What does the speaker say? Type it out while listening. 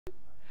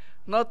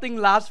Nothing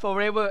lasts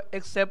forever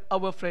except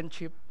our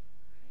friendship.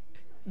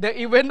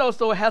 The event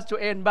also has to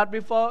end, but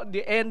before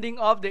the ending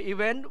of the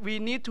event, we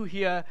need to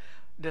hear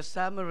the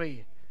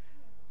summary.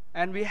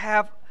 And we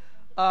have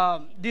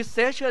this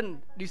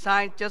session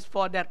designed just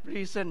for that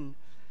reason.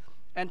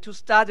 And to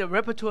start the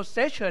Rapporteur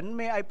session,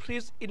 may I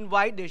please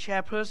invite the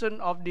chairperson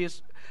of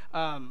this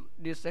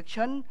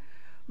section.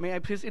 May I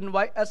please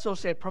invite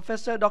Associate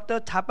Professor Dr.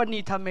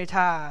 Thapanee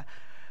Thammetar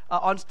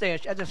on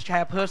stage as the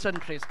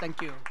chairperson, please.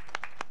 Thank you.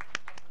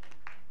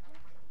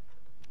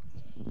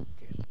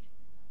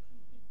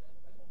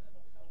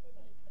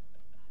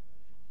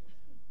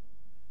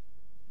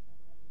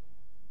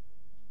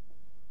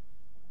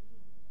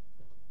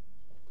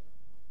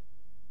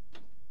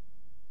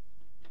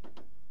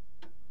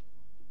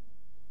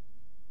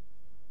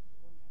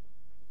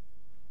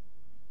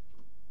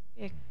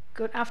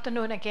 Good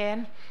afternoon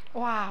again.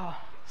 Wow,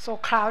 so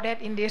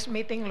crowded in this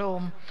meeting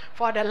room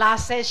for the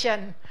last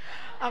session.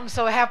 I'm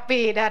so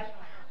happy that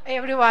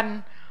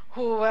everyone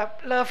who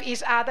love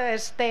each other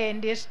stay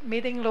in this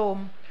meeting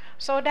room.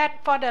 So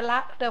that for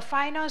the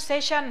final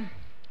session,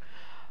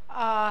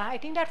 I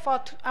think that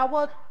for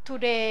our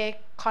today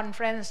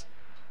conference,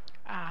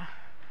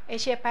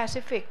 Asia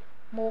Pacific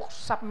MOOC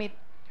Summit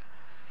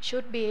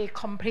should be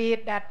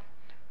complete. That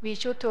we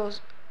should to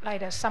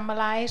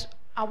summarize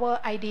our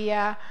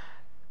idea.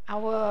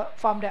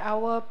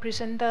 Our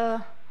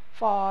presenter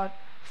for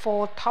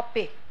 4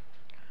 topics.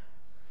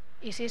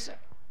 It is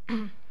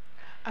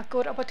a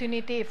good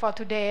opportunity for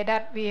today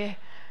that we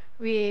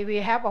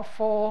have a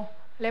 4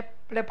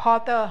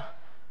 reporter.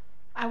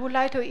 I would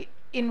like to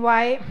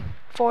invite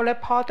 4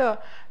 reporter.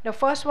 The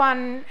first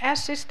one,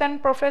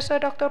 Assistant Professor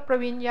Dr.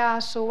 Praweenya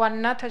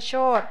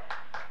Suwannatthachote.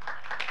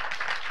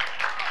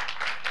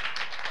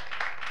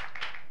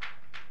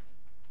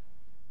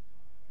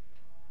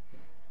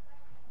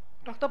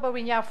 Dr.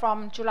 Praweenya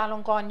from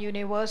Chulalongkorn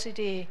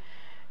University.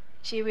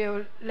 She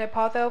will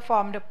report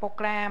from the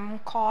program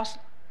course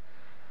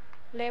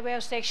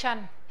level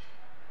section.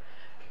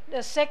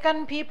 The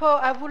second people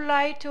I would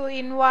like to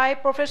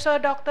invite Professor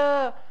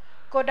Dr.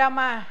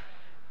 Kodama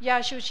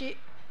Yasushi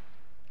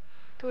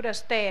to the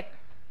stage.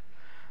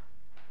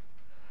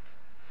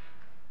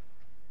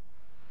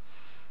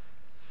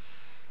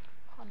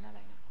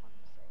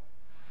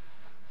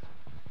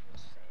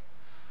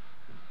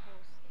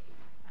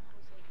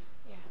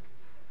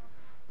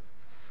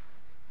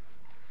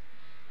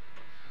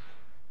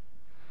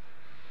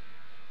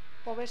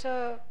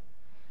 Professor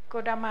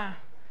Kodama,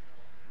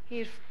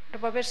 he's the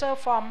professor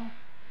from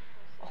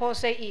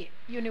Hosei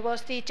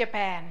University,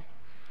 Japan.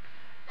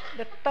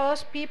 The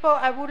third people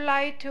I would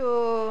like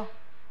to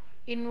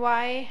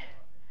invite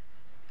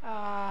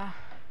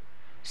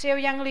Seo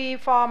Hyung Lee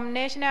from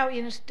National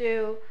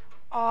Institute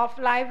of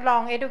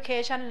Lifelong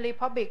Education,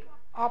 Republic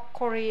of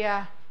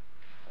Korea.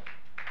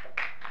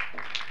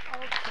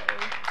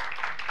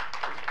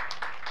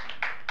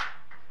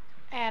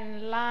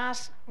 And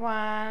last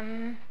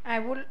one, I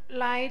would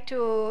like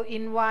to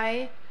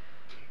invite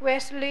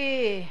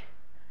Wesley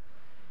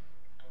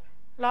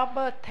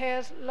Robert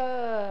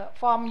Teter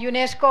from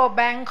UNESCO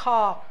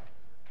Bangkok.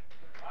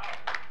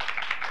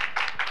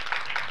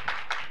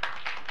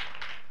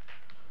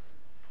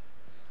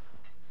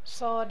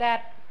 So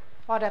that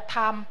for the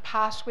time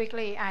pass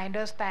quickly, I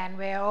understand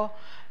well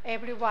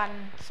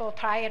everyone so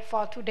tired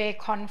for today's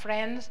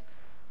conference,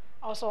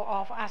 also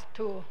of us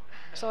too.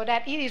 So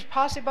that it is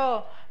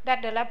possible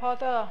that the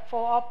reporter,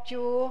 4 of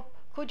you,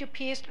 could you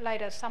please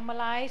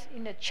summarize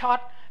in the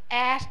short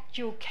as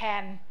you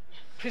can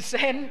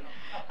present.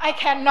 I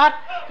cannot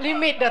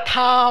limit the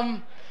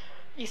time.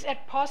 Is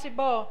it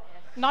possible?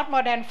 Not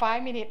more than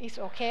 5 minutes is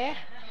okay?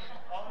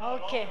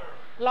 Okay.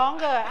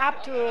 Longer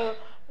up to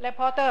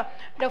reporter.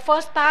 The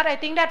first start, I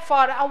think that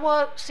for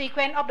our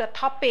sequence of the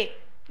topic,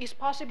 is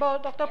possible.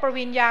 Dr.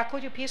 Praweenya,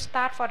 could you please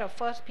start for the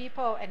first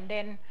people and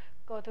then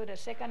go to the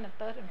second and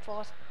third and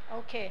fourth?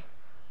 Okay.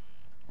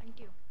 Thank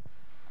you.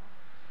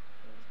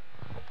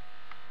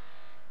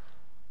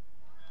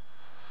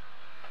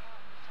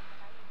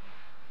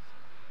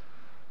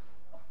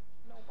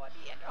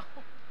 Nobody at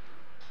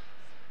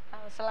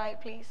all.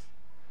 Slide, please.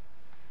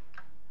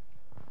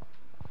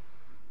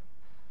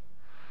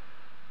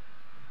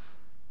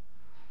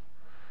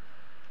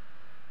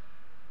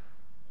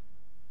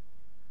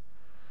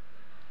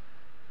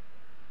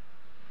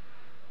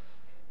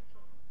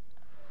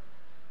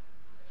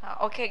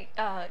 Okay,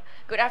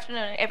 good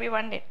afternoon,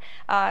 everyone.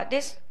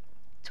 This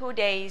 2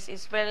 days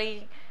is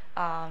really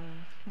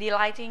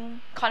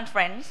delighting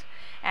conference,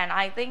 and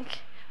I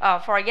think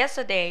for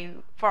yesterday,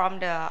 from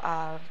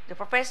the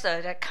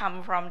professor that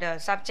come from the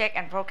subject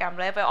and program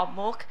level of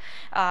MOOC,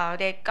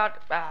 they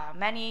got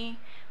many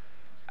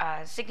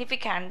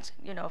significant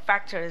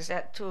factors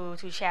that to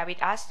share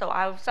with us. So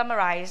I'll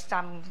summarize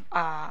some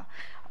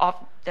of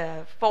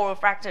the 4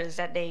 factors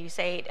that they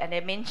said and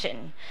they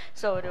mentioned.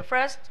 So the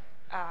first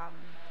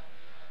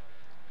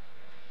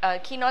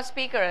keynote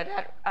speaker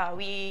that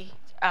we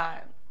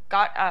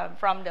got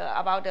from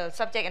about the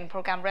subject and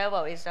program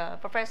level is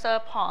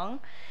Professor Pong,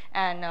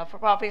 and for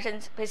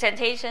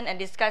presentation and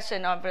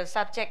discussion of the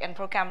subject and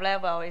program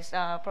level is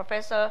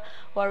Professor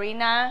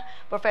Praweenya,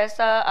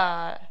 Professor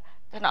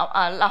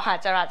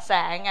Lauhajarat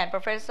Sang, and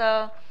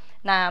Professor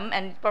Nam,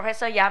 and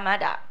Professor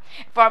Yamada.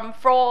 From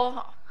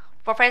 4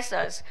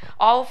 professors,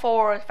 all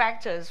 4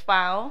 factors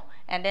found,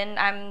 and then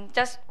I'm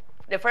just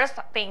the first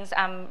things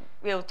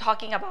we're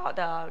talking about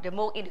the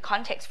MOOC in the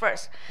context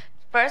first.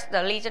 First,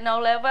 the regional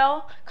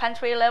level,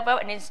 country level,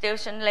 and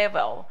institution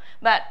level.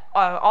 But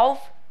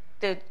all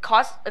the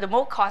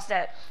MOOC course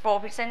that 4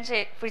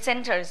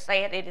 presenters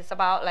said it is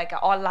about like an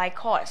online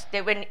course.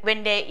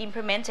 When they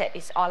implement it,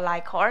 it's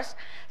online course.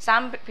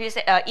 Some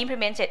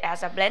implement it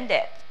as a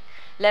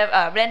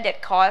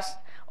blended course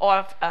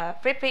or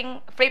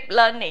flip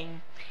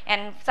learning,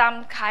 and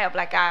some kind of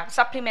like a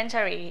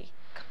supplementary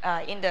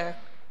in the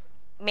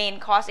main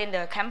course in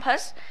the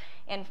campus.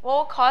 And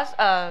 4 course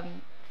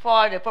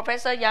for the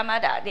Professor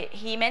Yamada,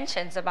 he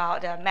mentions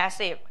about the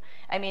massive,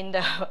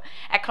 the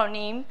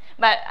acronym,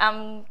 but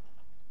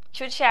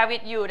should share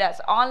with you that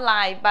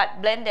online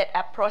but blended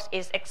approach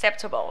is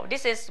acceptable.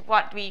 This is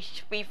what we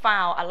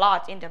found a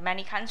lot in the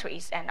many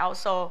countries, and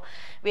also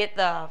with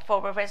the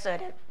 4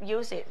 professors that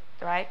use it,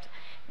 right?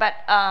 But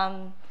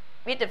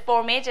with the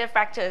 4 major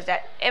factors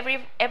that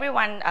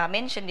everyone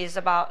mentioned is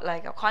about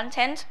like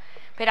content,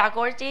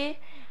 pedagogy,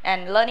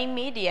 and learning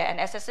media, and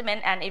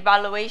assessment and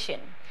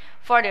evaluation.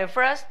 For the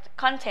first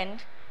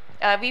content,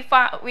 we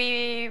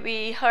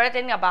heard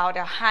about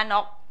the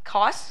Hanok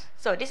course.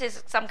 So this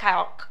is some kind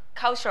of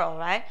cultural,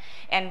 right?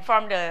 And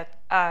from the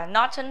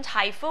northern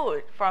Thai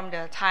food, from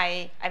the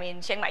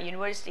Chiang Mai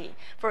University.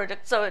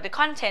 So the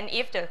content,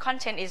 if the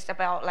content is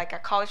about like a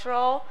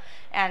cultural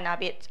and a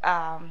bit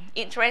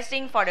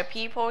interesting for the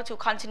people to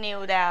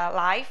continue their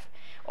life,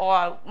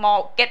 or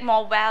get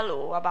more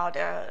value about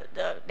their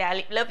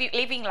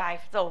living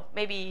life. So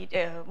maybe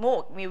the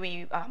MOOC will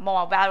be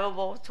more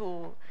valuable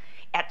to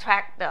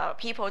attract the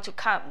people to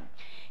come.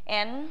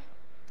 And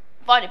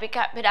for the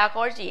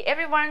pedagogy,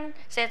 everyone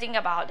saying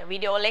about the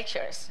video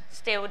lectures,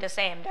 still the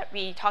same, that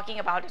we talking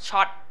about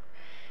the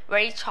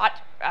very short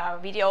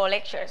video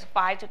lectures,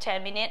 5 to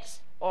 10 minutes,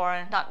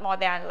 or not more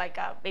than like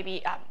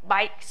maybe a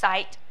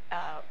bite-sized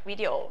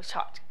video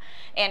short.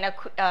 And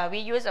we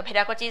use a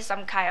pedagogy,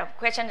 some kind of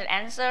question and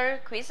answer,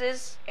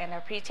 quizzes, and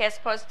a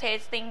pre-test,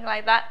 post-test, things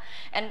like that.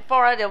 And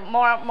for the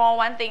more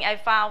one thing I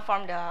found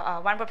from the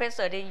one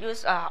professor, they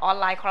use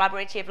online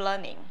collaborative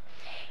learning.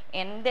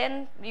 And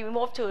then we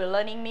move to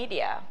learning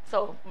media.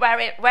 So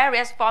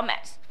various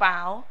formats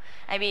found.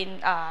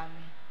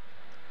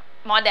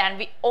 More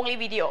than only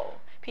video,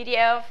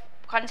 PDF,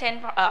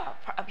 content,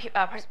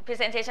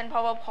 presentation,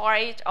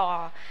 PowerPoint,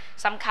 or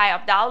some kind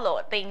of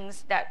download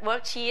things, that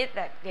worksheet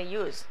that they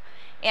use.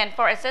 And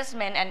for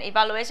assessment and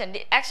evaluation,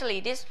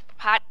 actually this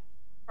part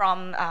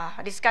from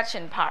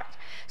discussion part.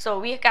 So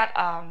we got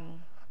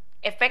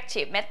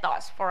effective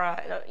methods for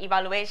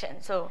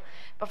evaluation. So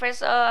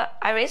Professor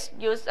Iris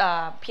used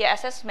peer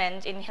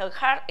assessment in her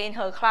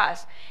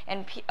class,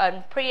 and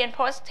pre and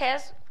post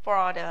test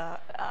for the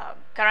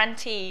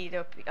guarantee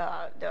the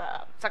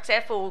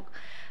successful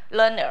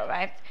learner,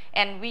 right?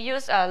 And we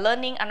use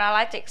learning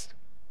analytics.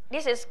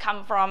 This is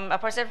come from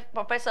Professor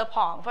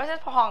Pong. Professor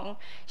Pong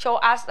showed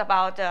us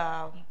about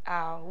the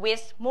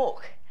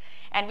MOOC,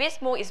 and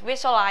MOOC is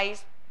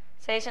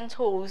visualization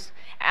tools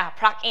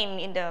plugged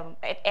in the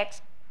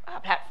edX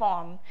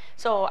platform.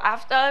 So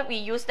after we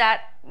use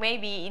that,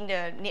 maybe in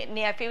the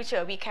near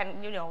future we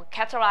can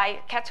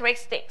categorize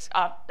characteristics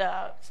of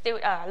the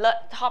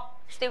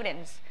top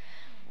students,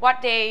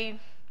 what they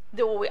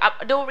do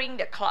during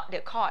the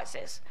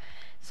courses.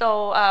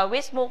 So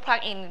with MOOC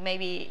plugin,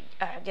 maybe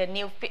the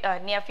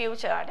near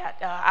future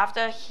that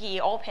after he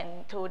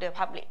opened to the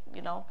public,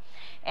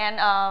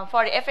 And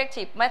for the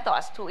effective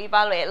methods to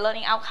evaluate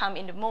learning outcome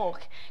in the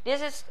MOOC,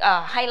 this is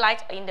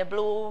highlighted in the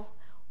blue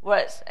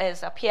words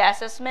as a peer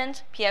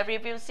assessment, peer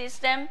review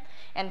system,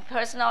 and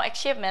personal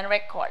achievement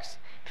records,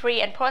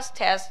 pre and post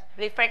test,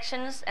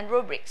 reflections, and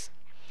rubrics.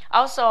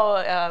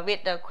 Also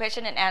with the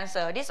question and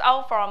answer. This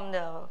all from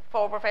the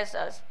 4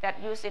 professors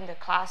that used in the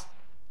class.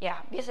 Yeah,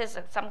 this is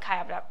some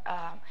kind of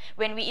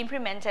when we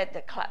implemented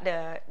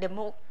the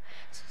MOOC.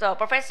 So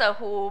professor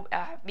who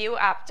build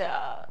up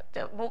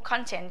the MOOC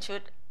content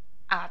should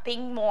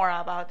think more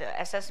about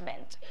the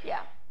assessment.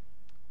 Yeah.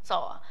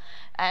 So,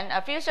 and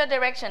a future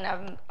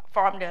direction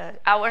from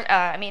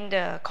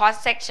the course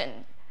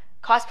section,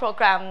 course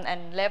program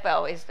and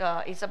level is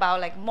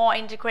about like more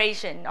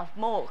integration of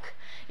MOOC,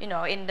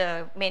 in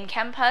the main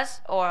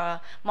campus,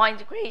 or more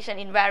integration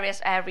in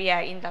various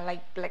areas in the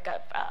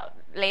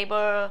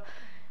labor.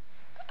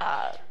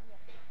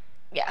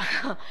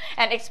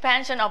 And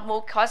expansion of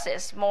MOOC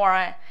courses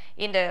more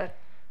in the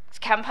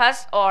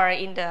campus or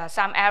in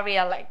some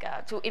area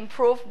to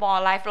improve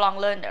more lifelong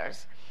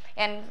learners.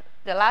 And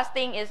the last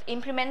thing is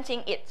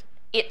implementing it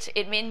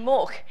means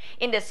MOOC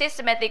in the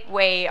systematic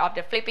way of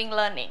the flipping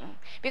learning,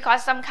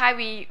 because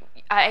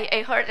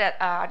I heard that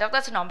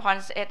Dr.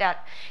 Chanornporn said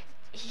that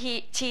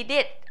she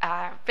did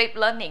flipped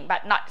learning,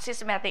 but not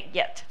systematic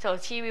yet. So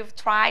she will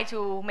try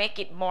to make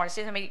it more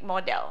systematic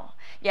model.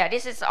 Yeah,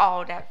 this is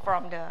all that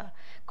from the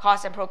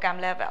course and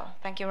program level.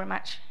 Thank you very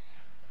much.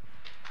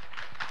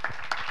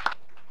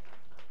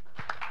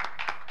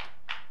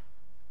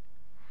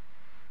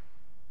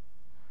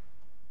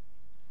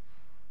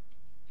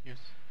 Yes.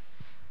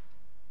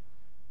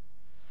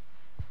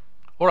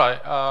 All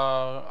right.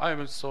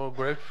 I'm so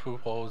grateful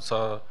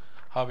for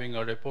having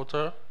a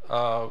reporter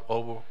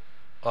of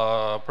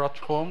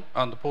platform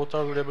and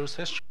portal level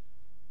session.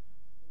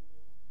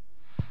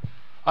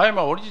 I'm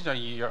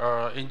originally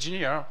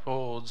engineer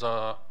for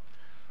the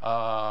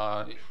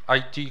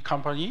IT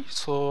company,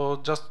 so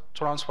just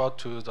transferred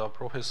to the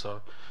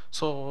professor.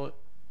 So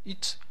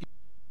it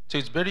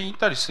is very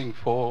interesting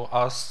for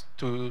us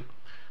to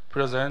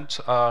present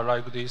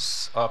like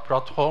this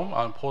platform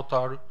and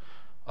portal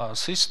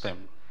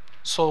system.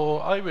 So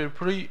I will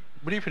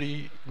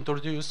briefly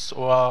introduce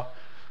or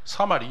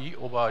summary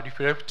or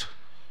reflect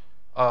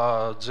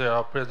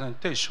their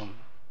presentation.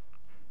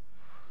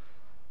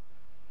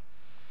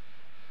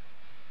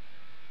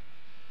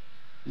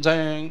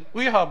 Then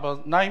we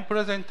have 9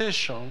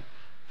 presentations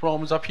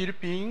from the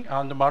Philippines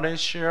and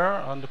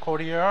Malaysia and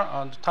Korea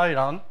and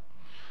Thailand.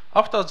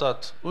 After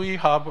that, we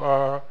have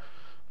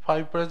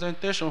 5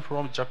 presentations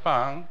from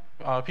Japan,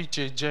 which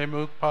is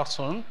JMOOC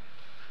person.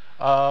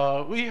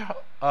 We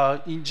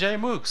in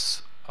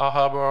JMOOCs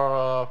have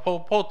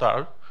 4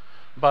 portals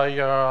by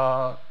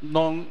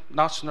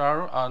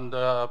non-national and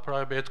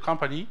private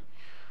company.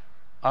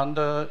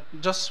 And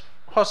just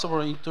first of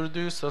all,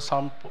 introduce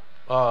some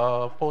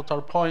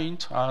portal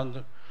point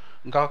and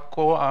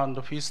Gakko and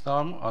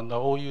FISTAM and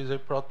all user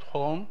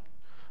platform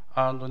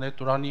and net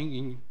running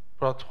in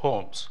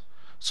platforms.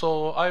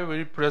 So I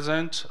will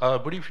present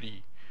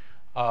briefly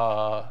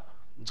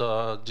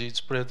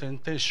this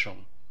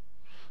presentation.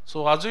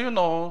 So as you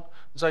know,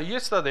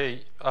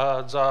 yesterday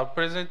the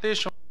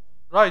presentation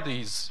slide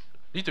is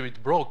a little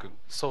bit broken.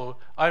 So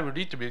I'm a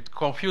little bit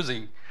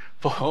confusing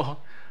for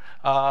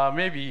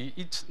maybe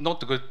it's not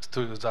good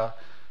to the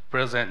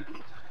present.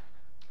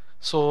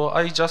 So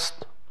I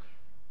just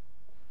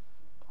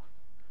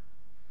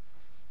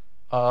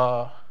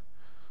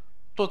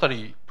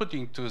totally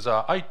putting to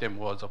the item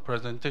was the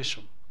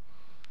presentation.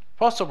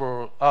 First of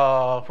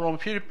all, from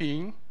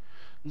Philippines,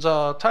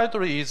 the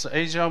title is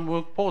Asian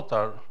MOOC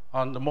Portal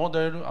and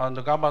Model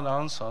and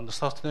Governance and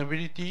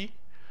Sustainability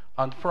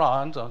and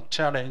Plans and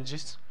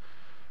Challenges.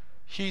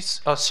 She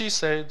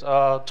said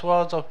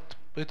towards the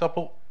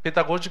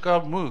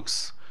pedagogical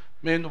MOOCs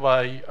made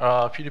by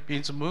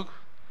Philippines MOOC,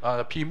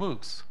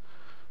 PMOOCs.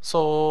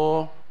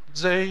 So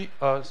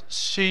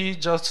she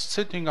just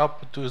setting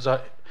up to the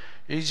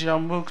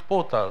Asian MOOC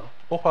portal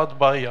offered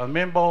by a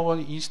member of an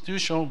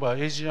institution by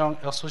Asian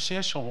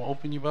Association of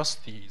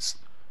Universities,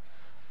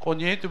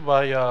 coordinated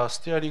by a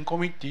steering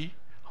committee,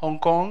 Hong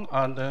Kong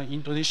and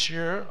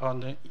Indonesia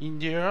and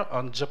India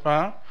and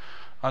Japan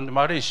and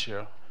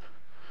Malaysia.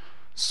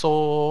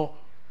 So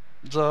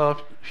the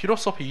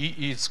philosophy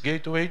is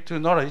gateway to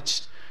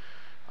knowledge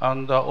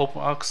and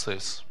open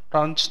access,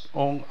 launched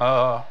on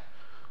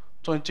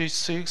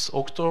 26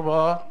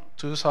 October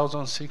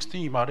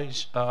 2016,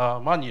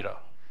 Manila.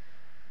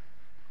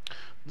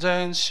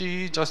 Then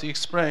she just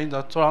explained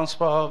the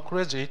transfer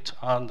credit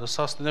and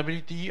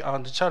sustainability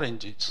and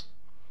challenges.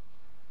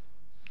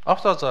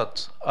 After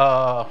that,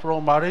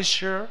 from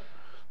Malaysia,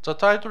 the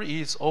title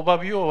is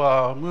Overview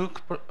of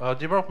MOOC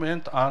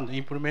Development and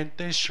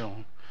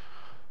Implementation.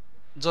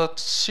 That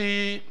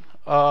she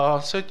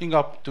setting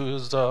up to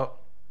the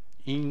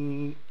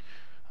in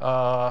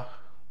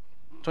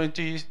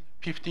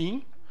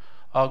 2015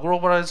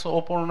 globalized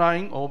open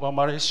line of a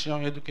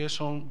Malaysian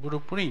education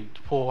blueprint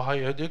for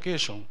higher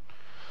education.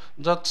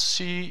 That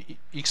she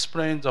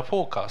explained the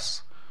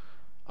focus.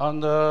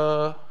 And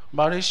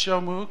Malaysia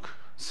MOOC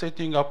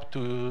setting up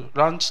to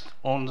launch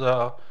on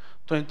the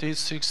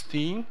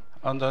 2016,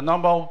 and the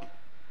number of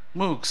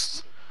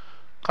MOOCs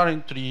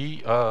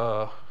currently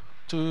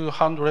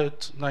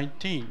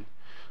 219.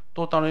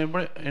 Total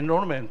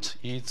enrollment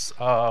is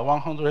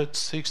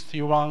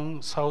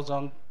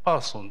 161,000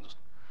 persons.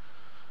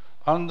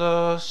 And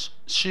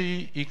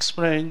she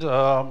explained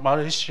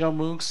Malaysia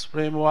MOOCs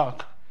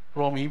framework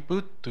from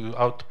input to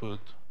output.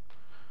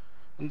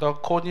 And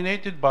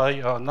coordinated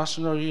by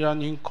National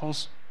E-Learning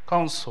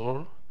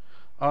Council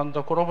and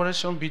the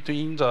collaboration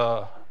between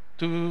the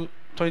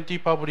 20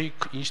 public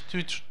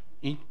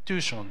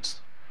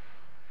institutions.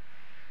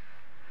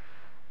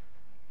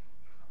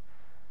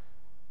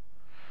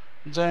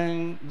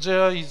 Then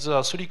there is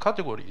 3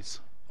 categories,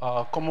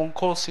 common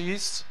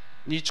courses,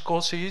 niche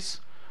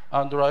courses,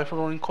 and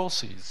lifelong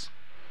courses.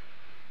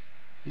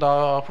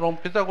 From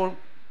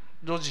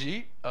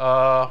pedagogy,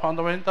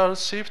 fundamental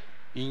shift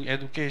in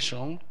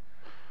education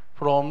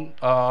from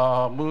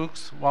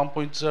MOOCs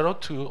 1.0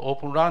 to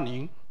open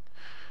learning.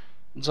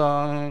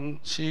 Then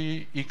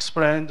she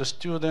explained the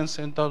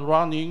student-centered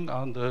learning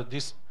and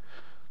this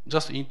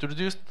just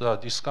introduced the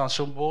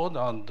discussion board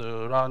and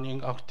the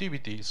learning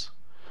activities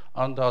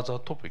and other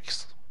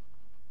topics.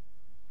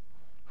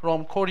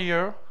 From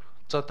Korea,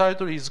 the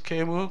title is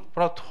KMOOC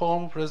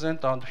Platform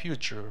Present and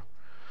Future.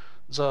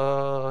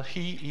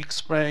 He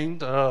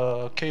explained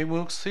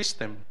KMOOC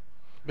system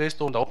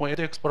based on the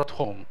OpenEdX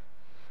platform.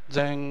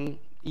 Then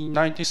in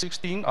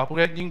 1916,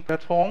 upgrading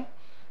platform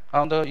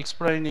and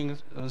explaining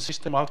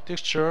system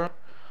architecture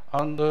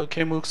and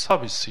KMOOC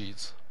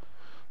services.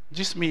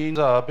 This means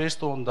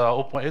based on the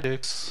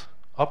OpenEdX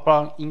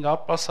in the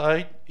upper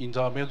side in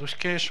the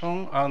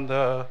modification and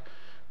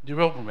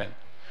development,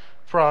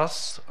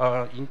 plus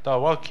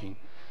interworking.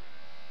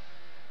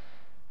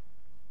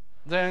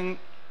 Then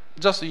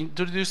just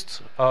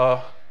introduced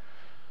mobile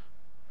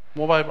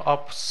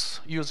apps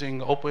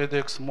using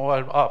OpenEdX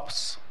mobile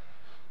apps.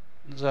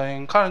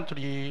 Then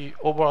currently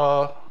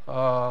over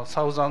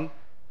 1,000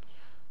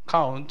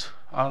 count,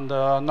 and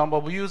the number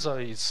of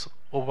users is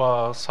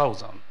over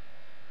 1,000.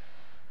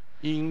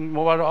 In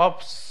mobile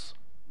apps,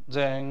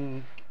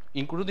 then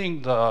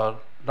including the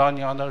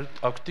learning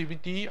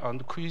activity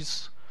and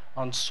quiz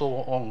and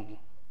so on.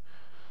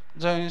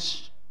 Then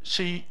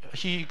he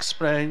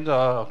explained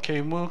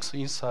KMOOCs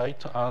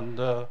Insight and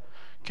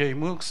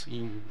KMOOCs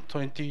in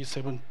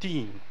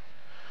 2017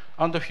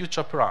 and the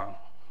future plan.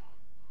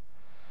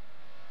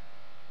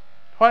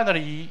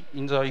 Finally,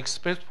 in the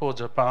Expect for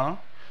Japan,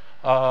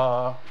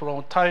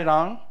 from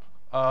Thailand,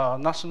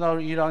 national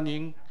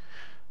e-learning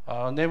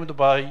named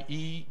by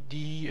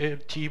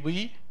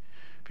EDL-TV,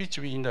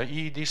 featuring the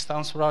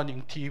e-distance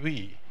learning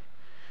TV.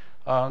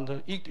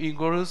 And it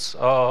includes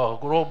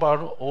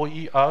global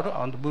OER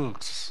and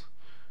MOOCs.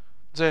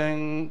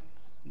 Then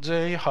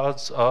they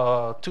has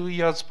a 2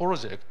 years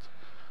project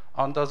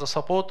under the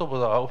support of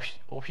the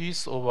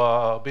Office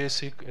of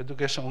Basic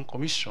Education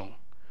Commission.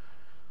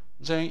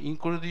 Then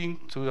including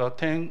to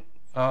 10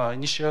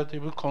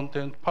 initiative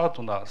content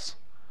partners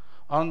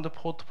and the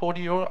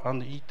portfolio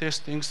and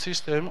e-testing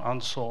system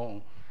and so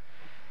on.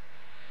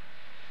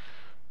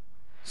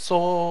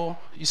 So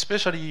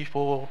especially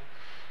for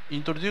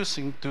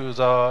introducing to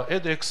the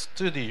edX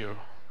studio,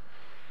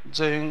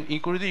 then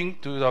including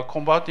to the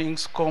converting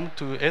SCOM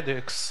to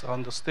edX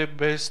and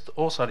step-based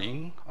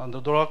authoring and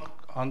the drag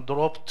and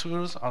drop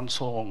tools and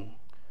so on.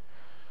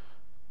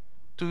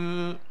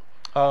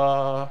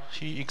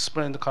 He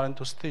explained the current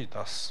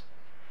status.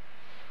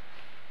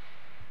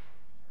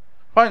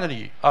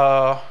 Finally,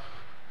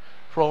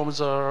 from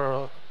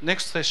the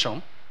next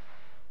session,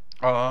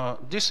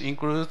 this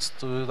includes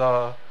to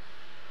the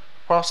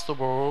first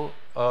of all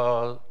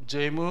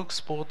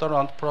JMOOCs portal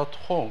and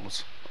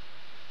platforms.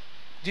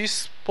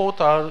 This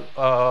portal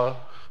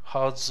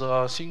has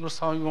a single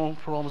sign-on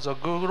from the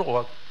Google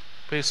or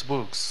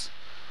Facebooks.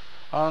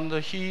 And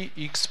he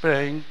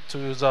explained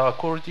to the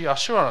quality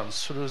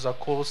assurance through the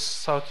course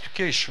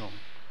certification,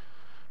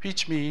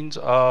 which means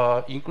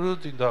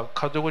including the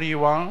category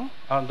 1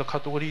 and the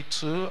category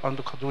 2 and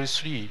the category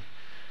 3.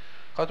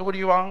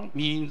 Category 1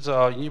 means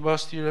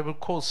university level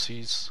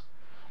courses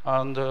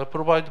and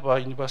provided by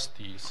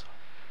universities.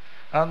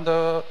 And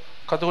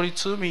category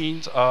 2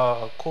 means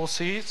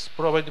courses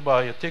provided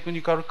by a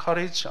technical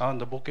college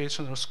and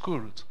vocational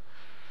schools.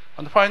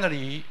 And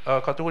finally,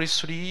 category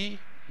 3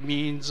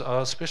 means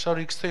special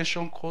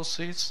extension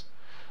courses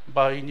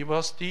by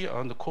university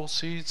and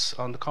courses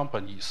and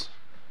companies.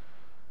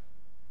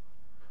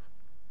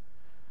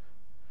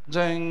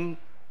 Then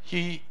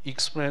he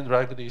explained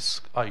like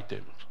this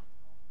item.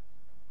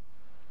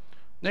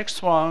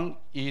 Next one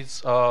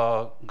is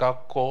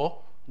Gakko.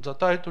 The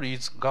title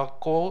is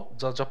Gakko,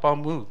 the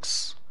Japan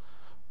MOOCs,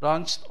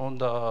 launched on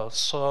the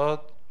 3rd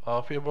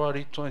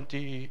February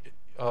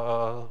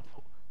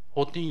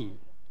 2014.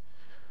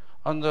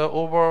 And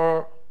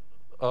over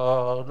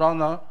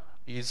runner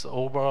is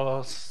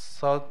over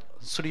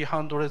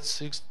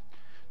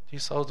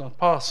 360,000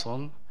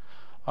 persons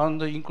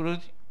and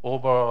include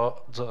over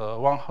the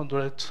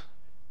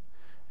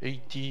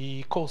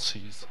 180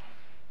 courses.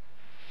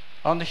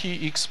 And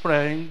he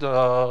explained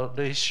the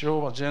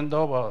ratio, gender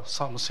or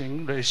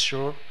something,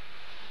 ratio,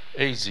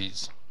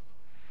 ages.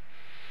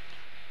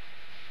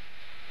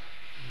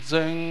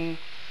 Then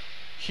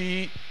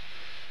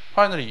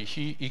finally,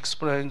 he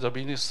explained the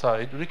business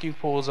side, looking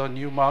for the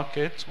new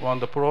market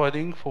and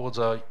providing for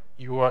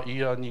your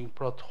e-learning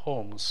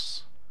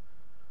platforms.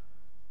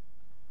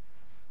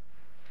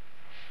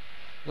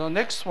 The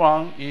next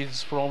one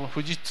is from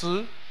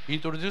Fujitsu,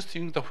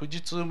 introducing the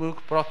Fujitsu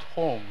MOOC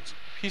platforms,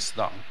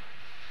 FISDAM.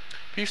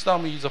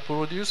 FISDAM is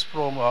produced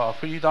from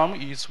Freedom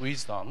is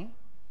Wisdom,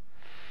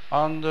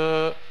 and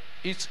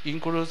it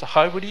includes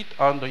hybrid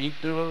and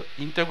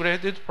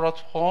integrated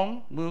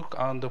platform, MOOC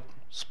and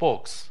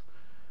spokes,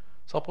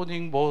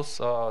 supporting both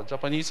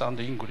Japanese and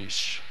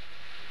English,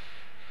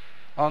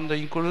 and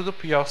include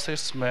peer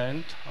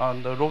assessment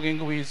and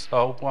logging with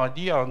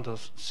OpenID and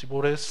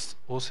serverless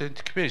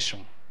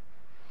authentication.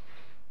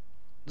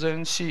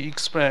 Then she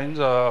explained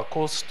the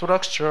course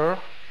structure,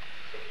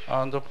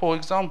 and for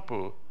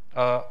example,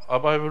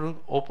 available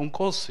open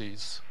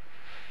courses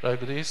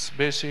like this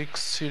basic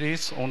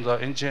series on the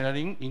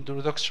engineering,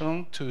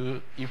 introduction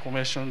to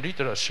information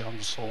literacy,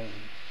 and so on.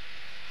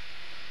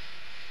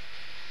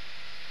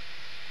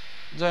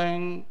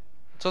 Then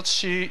that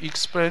she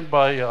explained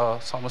by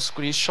some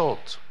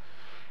screenshot.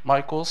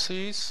 My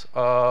courses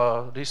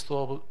list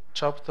of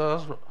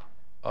chapters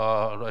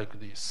like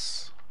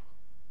this.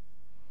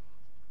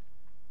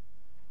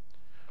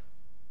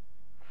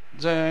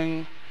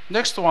 Then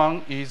next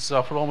one is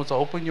from the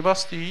Open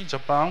University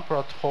Japan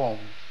platform.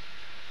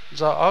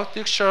 The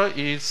architecture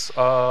is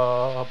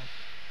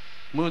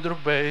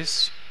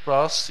Moodle-based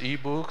plus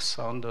ebooks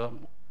and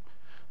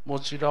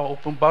Mozilla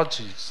Open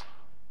Badges.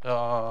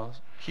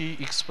 He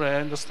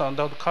explained the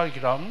standard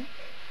curriculum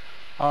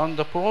and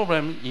the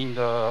problem in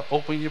the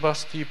Open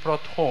University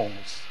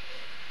platforms.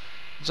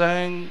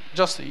 Then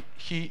just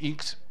he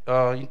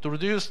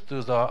introduced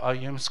the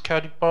IMS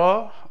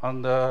Caliper,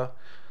 and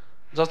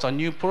that's a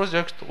new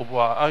project of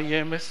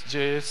IMS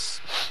JS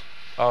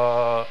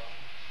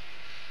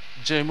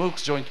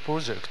JMOOC joint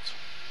project.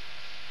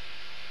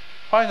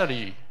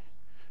 Finally,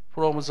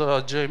 from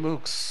the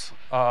JMOOCs,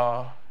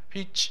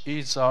 which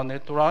is a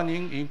net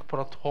learning Inc.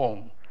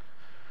 platform.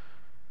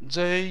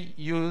 They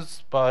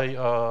used by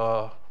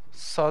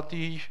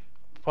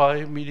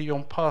 35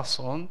 million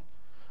person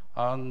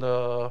and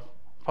over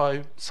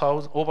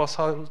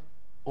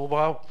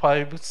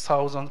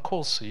 5,000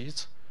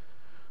 courses.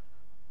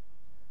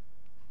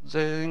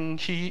 Then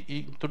he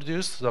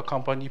introduced the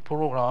company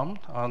program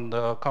and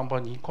the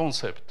company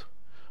concept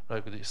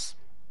like this.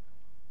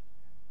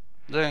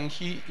 Then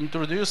he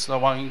introduced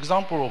one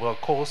example of a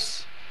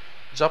course,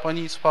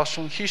 Japanese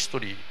fashion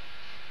history,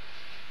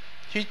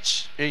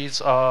 which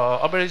is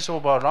average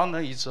of a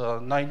learner is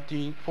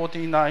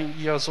 49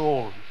 years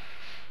old.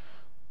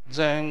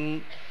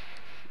 Then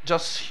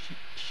just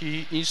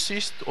he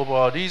insists of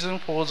a reason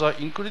for the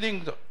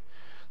including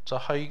the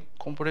high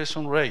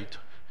completion rate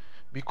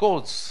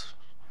because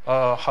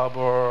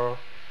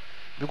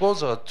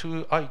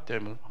two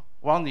items.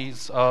 One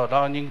is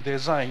learning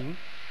design,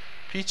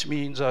 which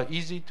means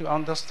easy to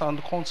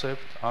understand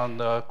concept and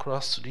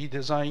class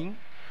redesign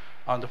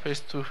and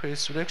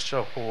face-to-face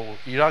lecture for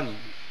e-learning.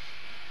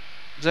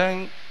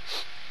 Then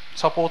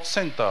support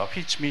center,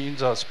 which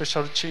means a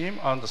special team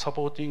and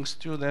supporting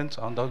students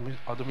and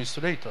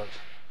administrators.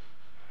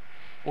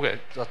 Okay,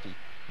 that's it.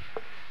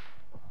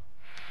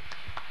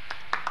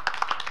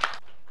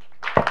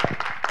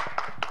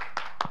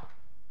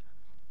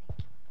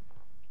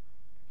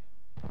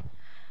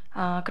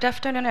 Good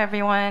afternoon,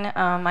 everyone.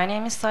 My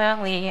name is Seo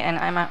Hyung Lee, and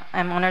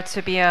I'm honored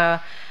to be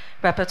a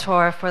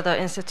rapporteur for the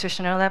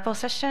institutional level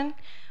session.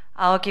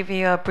 I'll give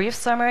you a brief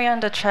summary on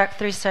the Track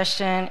 3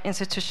 session,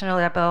 institutional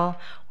level,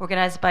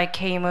 organized by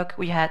KMOOC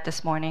we had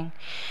this morning.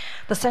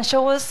 The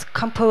session was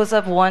composed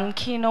of one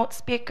keynote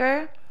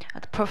speaker,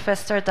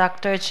 Professor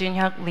Dr.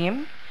 Jin-hyuk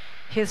Lim.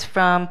 He's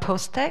from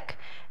Posttech,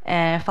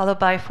 and followed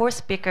by 4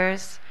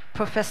 speakers,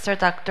 Professor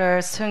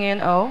Dr. Sung-in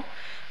Oh,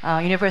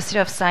 University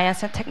of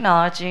Science and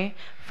Technology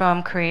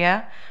from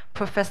Korea,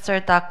 Professor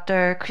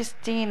Dr.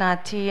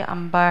 Kristinati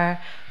Ambar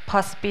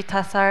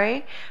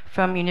Puspitasari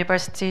from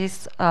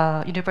Universitas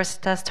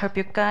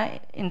Terbuka,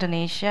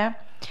 Indonesia,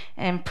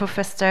 and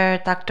Professor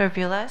Dr.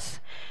 Vilas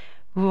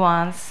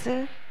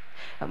Wuans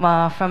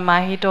from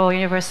Mahidol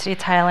University,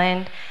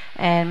 Thailand,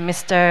 and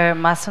Mr.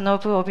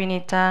 Masanobu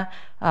Obinita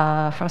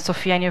from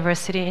Sophia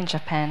University in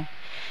Japan.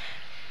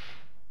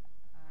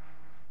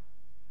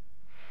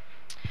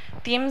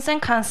 Themes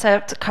and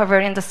concepts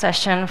covered in the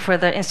session for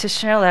the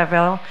institutional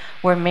level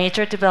were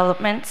major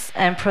developments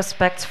and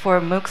prospects for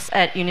MOOCs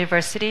at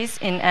universities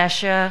in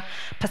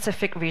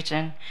Asia-Pacific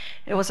region.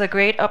 It was a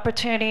great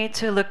opportunity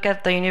to look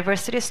at the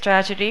university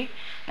strategy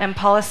and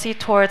policy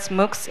towards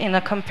MOOCs in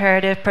a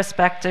comparative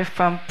perspective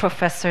from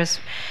professors'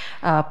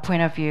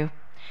 point of view.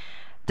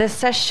 This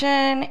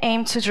session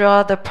aimed to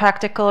draw the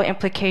practical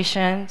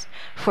implications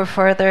for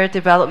further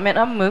development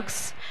of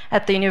MOOCs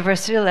at the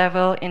university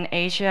level in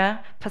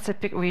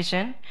Asia-Pacific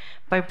region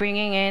by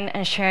bringing in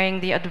and sharing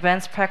the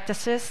advanced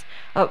practices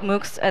of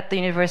MOOCs at the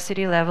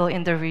university level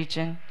in the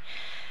region.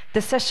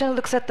 This session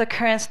looks at the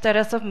current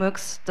status of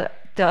MOOCs,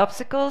 the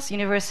obstacles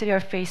universities are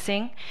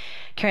facing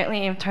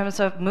currently in terms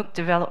of MOOC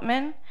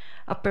development,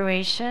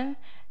 operation,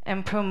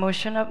 and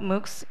promotion of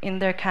MOOCs in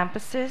their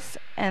campuses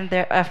and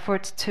their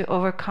efforts to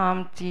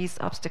overcome these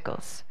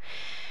obstacles.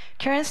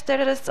 Current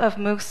status of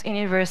MOOCs in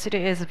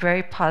university is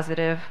very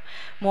positive.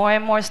 More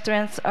and more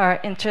students are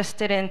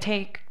interested in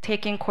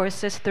taking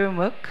courses through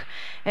MOOC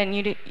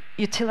and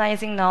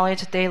utilizing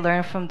knowledge they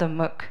learn from the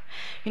MOOC.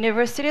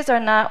 Universities are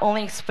not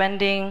only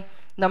expanding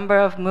number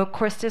of MOOC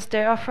courses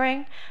they're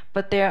offering,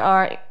 but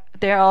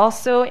they're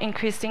also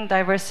increasing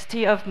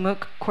diversity of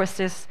MOOC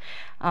courses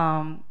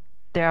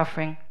they're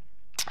offering.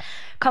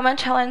 Common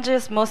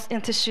challenges most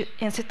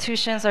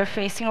institutions are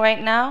facing right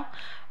now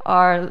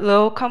are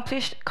low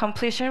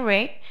completion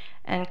rate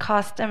and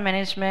cost and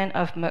management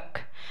of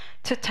MOOC.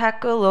 To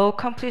tackle low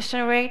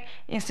completion rate,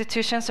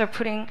 institutions are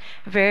putting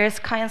various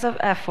kinds of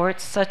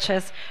efforts such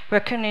as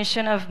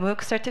recognition of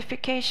MOOC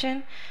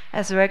certification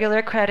as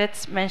regular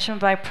credits mentioned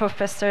by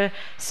Professor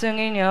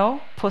Sung-in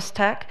Oh,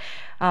 Posttech,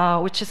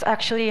 which is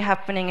actually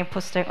happening in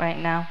Posttech right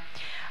now,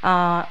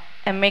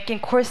 and making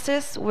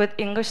courses with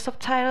English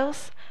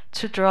subtitles,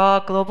 to draw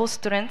global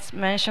students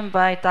mentioned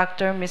by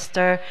Dr.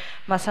 Mr.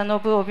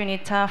 Masanobu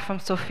Obinita from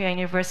Sophia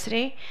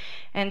University,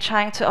 and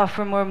trying to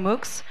offer more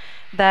MOOCs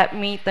that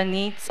meet the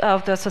needs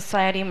of the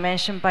society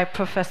mentioned by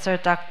Professor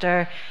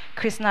Dr.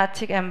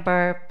 Krisnatik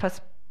Ember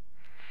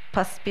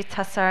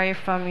Puspitasari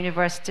from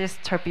Universitas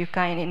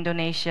Terbuka in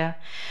Indonesia.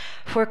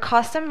 For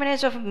cost and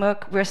manage of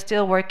MOOC, we're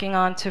still working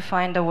on to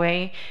find a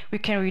way we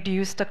can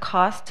reduce the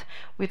cost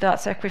without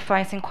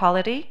sacrificing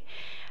quality.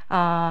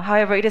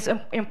 However, it is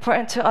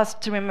important to us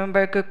to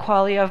remember good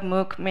quality of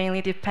MOOC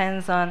mainly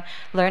depends on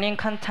learning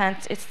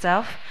content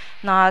itself,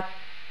 not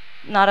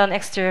on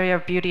exterior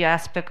beauty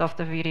aspect of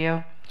the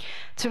video.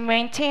 To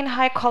maintain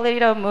high quality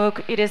of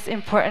MOOC, it is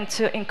important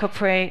to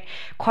incorporate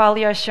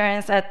quality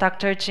assurance as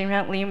Dr. Seo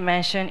Hyung Lee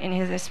mentioned in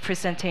his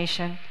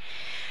presentation.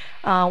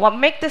 What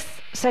makes this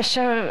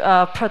session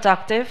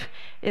productive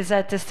is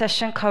that this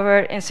session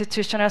covered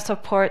institutional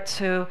support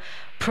to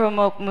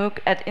promote MOOC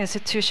at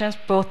institutions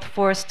both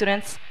for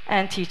students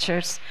and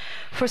teachers.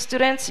 For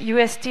students,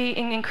 USD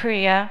in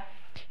Korea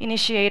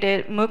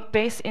initiated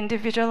MOOC-based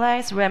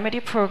individualized remedy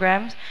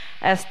programs,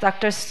 as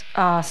Dr.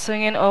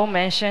 Seung-In Oh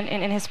mentioned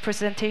in his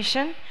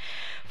presentation.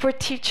 For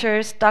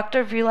teachers,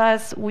 Dr.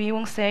 Vilas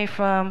Hosei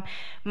from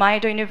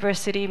Maido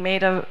University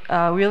made a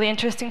really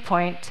interesting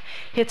point.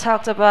 He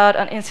talked about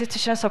an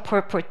institutional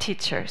support for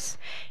teachers.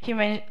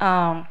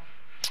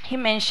 He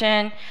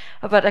mentioned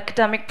about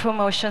academic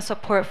promotion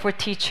support for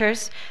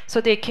teachers so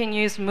they can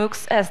use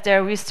MOOCs as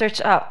their research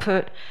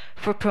output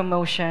for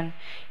promotion.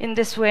 In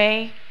this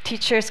way,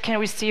 teachers can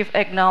receive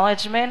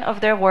acknowledgement of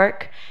their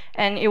work,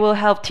 and it will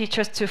help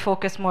teachers to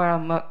focus more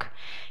on MOOC.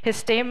 His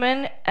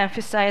statement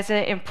emphasized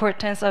the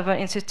importance of an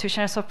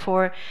institutional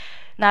support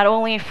not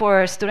only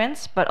for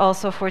students but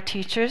also for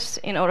teachers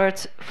in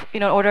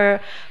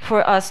order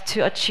for us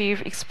to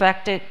achieve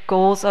expected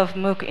goals of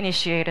MOOC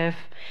initiative.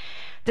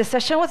 The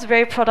session was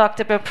very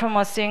productive and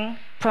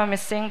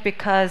promising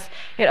because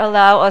it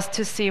allowed us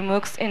to see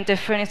MOOCs in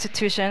different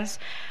institutions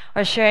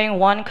are sharing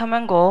one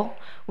common goal,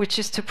 which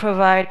is to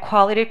provide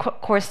quality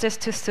courses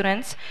to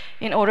students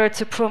in order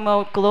to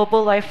promote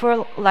global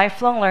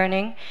lifelong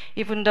learning,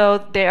 even though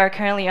they are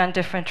currently on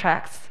different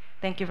tracks.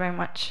 Thank you very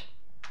much.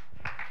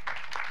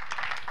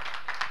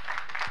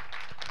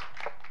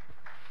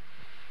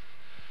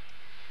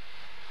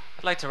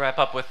 I'd like to wrap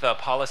up with a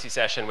policy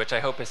session, which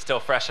I hope is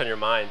still fresh on your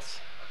minds.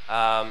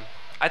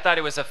 I thought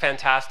it was a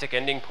fantastic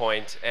ending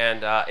point,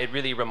 and it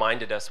really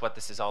reminded us what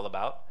this is all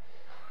about.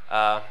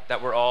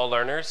 That we're all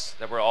learners,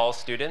 that we're all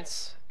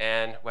students,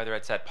 and whether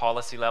it's at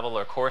policy level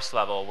or course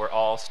level, we're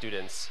all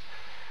students.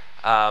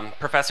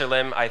 Professor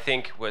Lim, I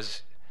think,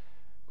 was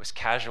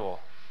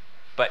casual,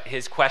 but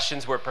his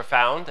questions were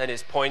profound and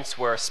his points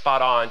were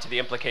spot on to the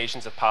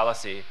implications of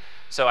policy.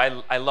 So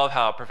I love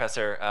how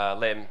Professor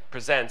Lim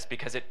presents,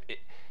 because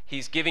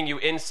he's giving you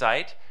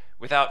insight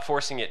without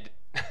forcing it.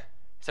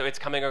 So it's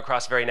coming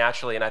across very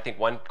naturally, and I think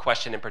one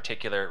question in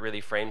particular really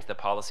frames the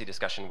policy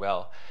discussion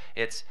well.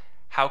 It's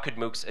how could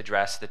MOOCs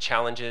address the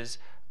challenges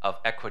of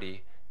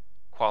equity,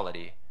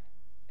 quality,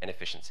 and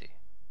efficiency?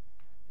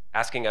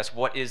 Asking us,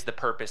 what is the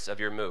purpose of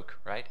your MOOC,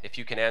 right? If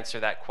you can answer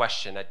that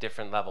question at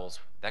different levels,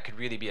 that could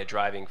really be a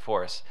driving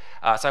force.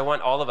 So I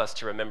want all of us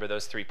to remember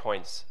those 3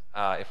 points,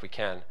 if we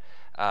can.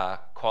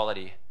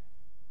 Quality,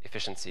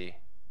 efficiency,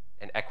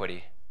 and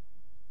equity.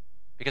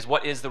 Because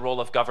what is the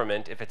role of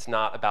government if it's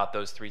not about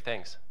those 3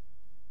 things?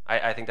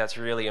 I think that's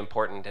really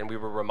important, and we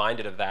were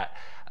reminded of that,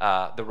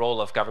 the role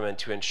of government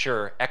to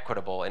ensure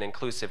equitable and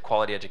inclusive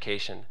quality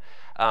education.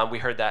 We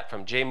heard that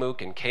from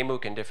JMOOC and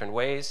KMOOC in different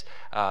ways.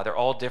 They're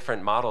all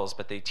different models,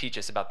 but they teach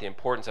us about the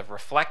importance of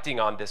reflecting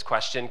on this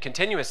question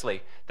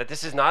continuously, that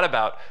this is not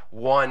about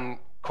one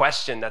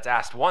question that's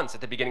asked once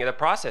at the beginning of the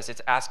process.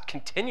 It's asked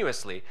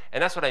continuously,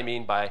 and that's what I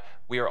mean by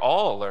we are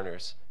all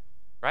learners.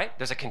 Right?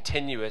 There's a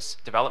continuous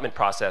development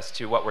process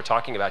to what we're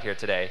talking about here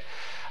today.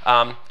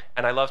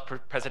 And I love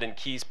President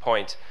Key's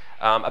point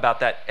about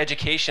that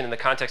education in the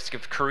context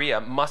of Korea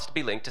must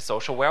be linked to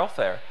social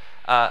welfare.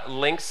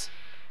 Links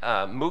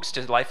MOOCs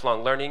to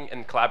lifelong learning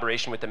and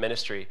collaboration with the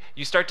ministry.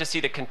 You start to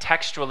see the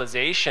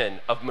contextualization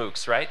of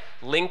MOOCs, right?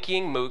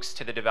 Linking MOOCs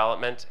to the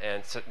development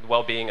and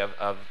well-being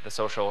of the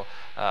social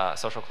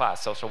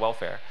class, social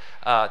welfare.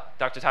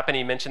 Dr.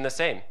 Thapanee mentioned the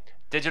same.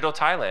 Digital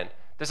Thailand.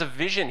 There's a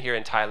vision here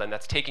in Thailand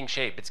that's taking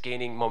shape. It's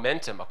gaining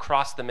momentum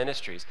across the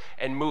ministries.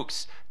 And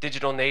MOOCs,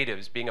 digital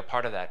natives, being a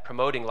part of that,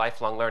 promoting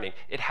lifelong learning.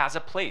 It has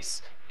a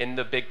place in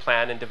the big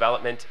plan and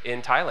development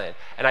in Thailand.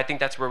 And I think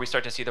that's where we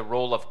start to see the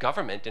role of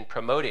government in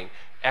promoting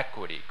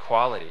equity,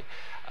 quality,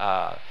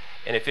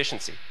 and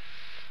efficiency.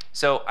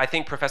 So I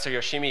think Professor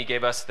Yoshimi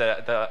gave us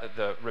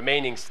the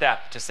remaining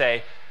step to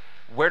say,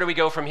 where do we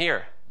go from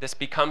here? This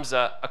becomes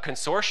a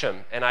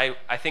consortium, and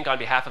I think on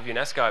behalf of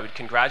UNESCO, I would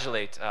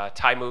congratulate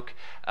ThaiMOOC,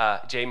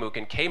 JMOOC,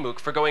 and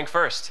KMOOC for going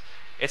first.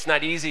 It's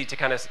not easy to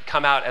kind of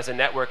come out as a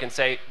network and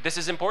say, this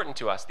is important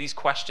to us. These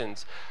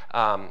questions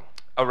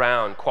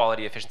around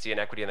quality, efficiency,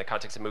 and equity in the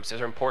context of MOOCs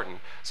are important.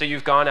 So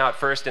you've gone out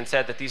first and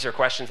said that these are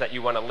questions that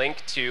you want to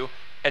link to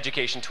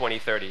Education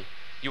 2030.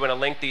 You want to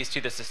link these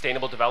to the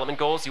Sustainable Development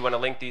Goals. You want to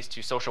link these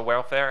to social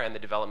welfare and the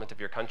development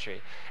of your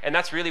country. And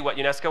that's really what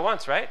UNESCO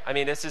wants, right? I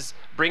mean, this is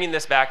bringing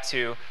this back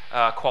to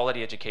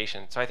quality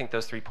education. So I think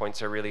those 3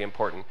 points are really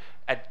important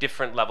at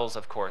different levels,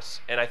 of course.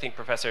 And I think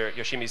Professor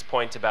Yoshimi's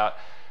point about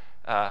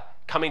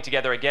coming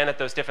together again at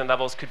those different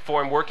levels could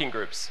form working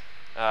groups.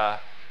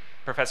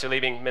 Professor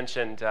Liebing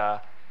mentioned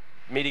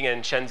meeting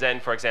in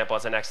Shenzhen, for example,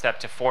 as a next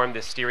step to form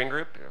this steering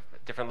group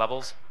at different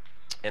levels.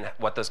 And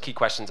what those key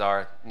questions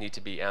are need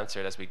to be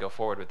answered as we go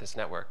forward with this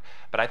network.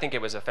 But I think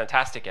it was a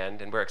fantastic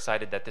end, and we're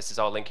excited that this is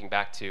all linking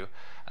back to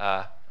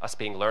us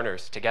being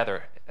learners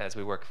together as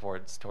we work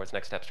towards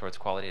next steps towards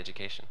quality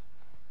education.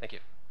 Thank you.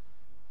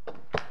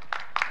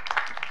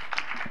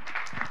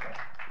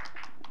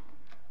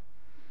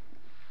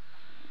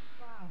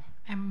 Wow,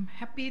 I'm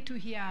happy to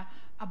hear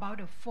about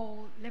the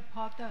full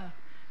reporter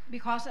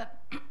because as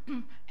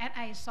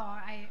I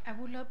saw, I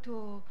would love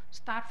to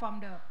start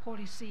from the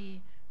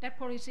policy. That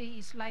policy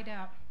is like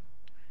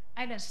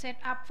the set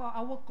up for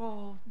our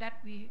goal that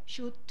we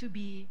should to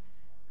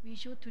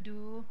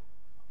do,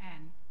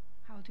 and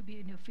how to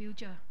be in the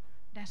future.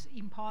 That's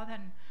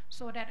important.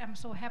 So that I'm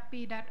so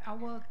happy that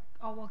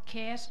our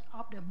case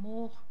of the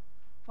MOOC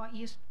for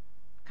each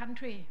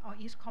country or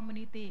each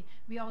community,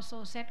 we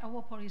also set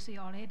our policy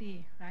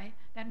already, right?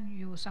 Then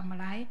you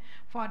summarize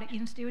for the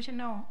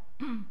institutional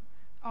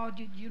or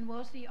the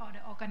university or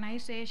the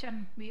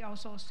organization. We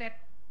also set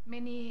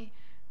many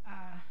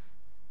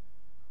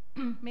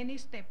many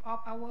steps of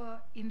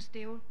our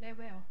institute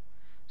level,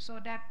 so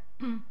that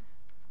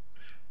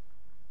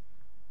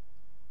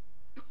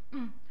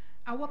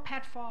our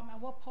platform,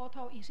 our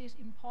portal is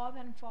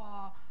important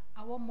for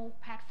our MOOC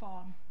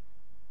platform.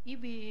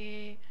 If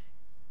we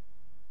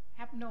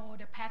have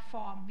the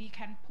platform, we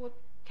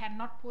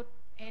cannot put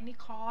any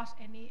cost,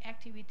 any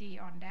activity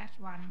on that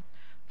one.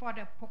 For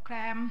the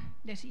program,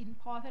 that's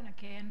important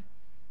again,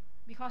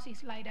 because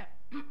it's like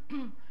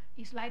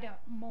the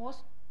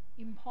most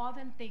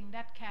important thing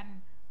that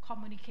can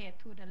communicate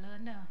to the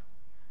learner.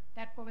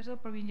 That Professor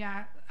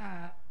Praweenya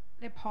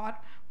report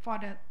for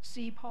the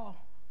CPO,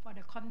 for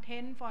the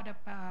content, for the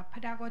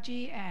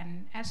pedagogy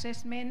and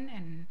assessment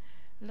and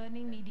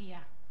learning media.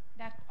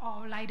 That's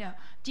all like the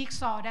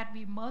jigsaw that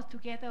we merge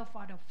together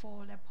for the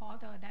full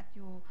reporter that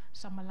you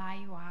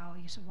summarize. Wow,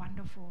 it's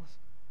wonderful.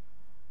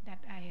 That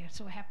I am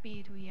so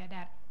happy to hear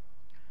that.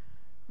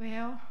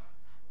 Well,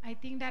 I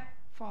think that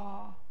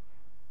for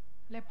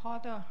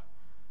reporter,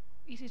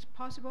 is it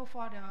possible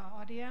for the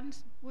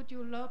audience? Would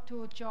you love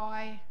to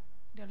join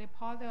the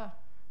reporter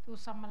to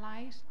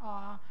summarize,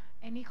 or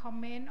any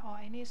comment or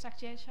any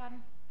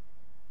suggestion?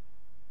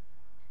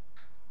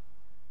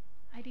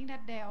 I think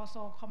that they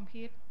also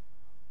compete.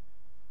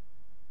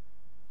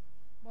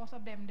 Both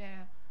of them,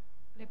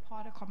 the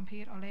reporter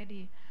compete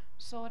already.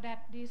 So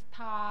that this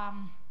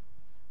time,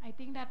 I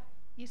think that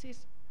this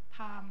is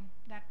time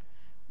that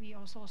we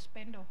also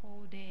spend the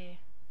whole day,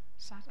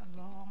 such a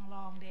long,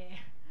 long day.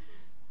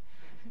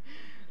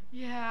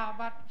 Yeah,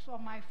 but for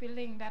my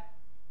feeling that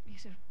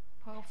is a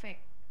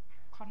perfect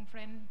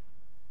conference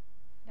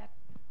that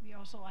we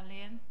also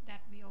arrange,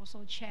 that we also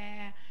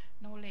share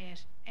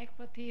knowledge,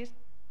 expertise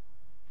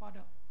for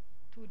the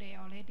 2 days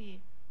already.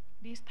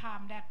 This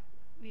time that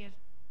we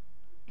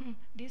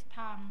this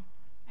time,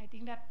 I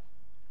think that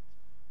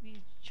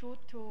we should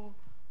to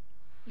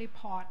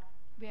report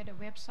via the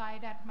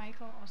website that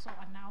Michael also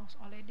announced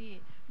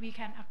already. We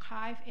can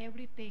archive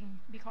everything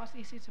because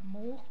this is a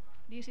MOOC.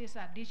 This is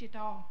a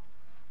digital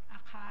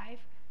archive.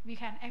 We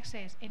can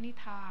access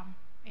anytime,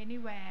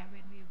 anywhere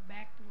when we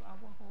back to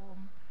our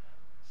home.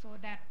 So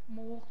that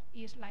MOOC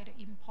is like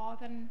the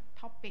important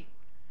topic.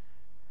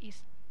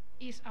 Is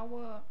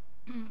our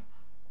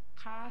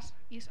class,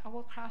 is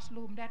our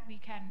classroom that we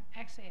can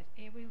access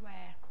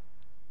everywhere.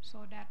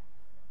 So that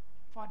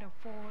for the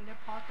full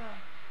reporter,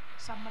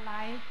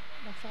 summarize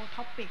the full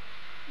topic.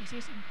 It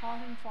is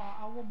important for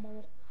our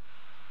MOOC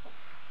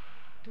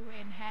to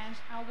enhance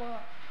our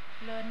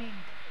learning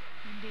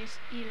in this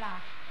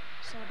era.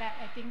 So that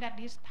I think that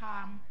this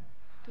time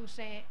to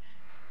say,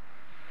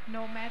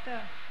 no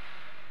matter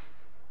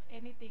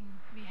anything,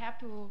 we have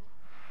to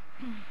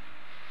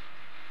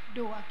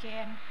do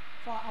again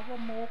for our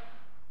MOOC.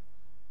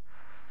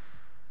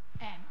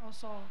 And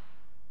also,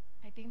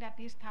 I think that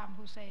this time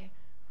to say,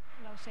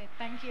 we'll say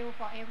thank you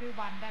for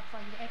everyone that for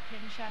your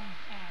attention,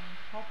 and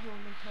hope you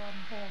return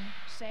home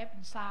safe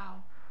and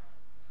sound.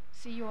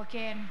 See you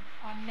again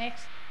on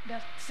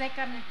the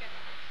second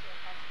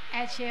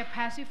Asia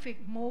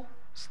Pacific MOOC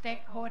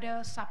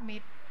Stakeholder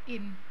Summit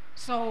in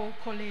Seoul,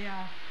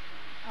 Korea.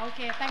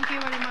 Okay, thank you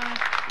very much.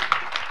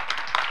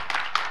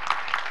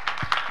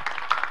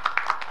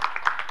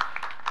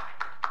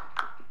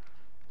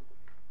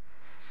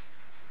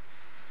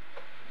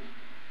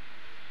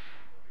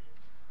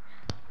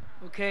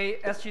 Okay,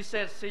 as she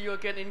said, see you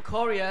again in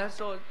Korea.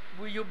 So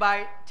will you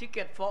buy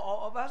ticket for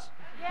all of us?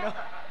 Yeah.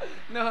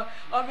 No.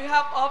 On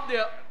behalf of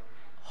the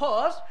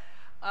host,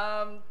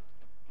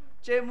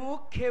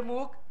 JMOOC,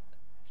 KMOOC,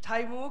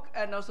 Thai MOOC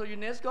and also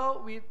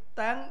UNESCO. We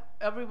thank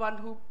everyone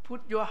who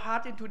put your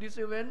heart into this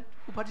event,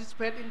 who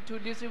participate into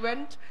this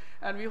event,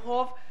 and we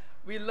hope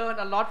we learn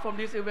a lot from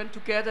this event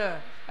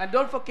together. And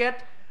don't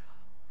forget,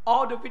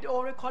 all the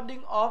video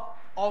recording of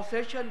all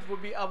sessions will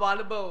be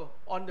available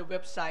on the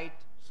website,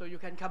 so you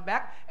can come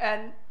back,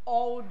 and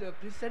all the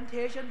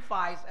presentation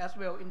files as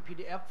well in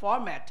PDF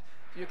format.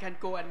 You can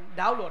go and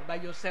download by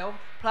yourself,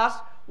 plus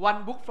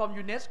one book from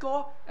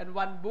UNESCO and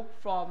one book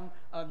from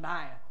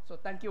Naya. So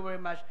thank you very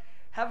much.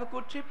 Have a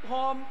good trip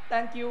home.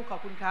 Thank you. ขอบ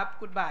คุณครับ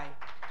Goodbye.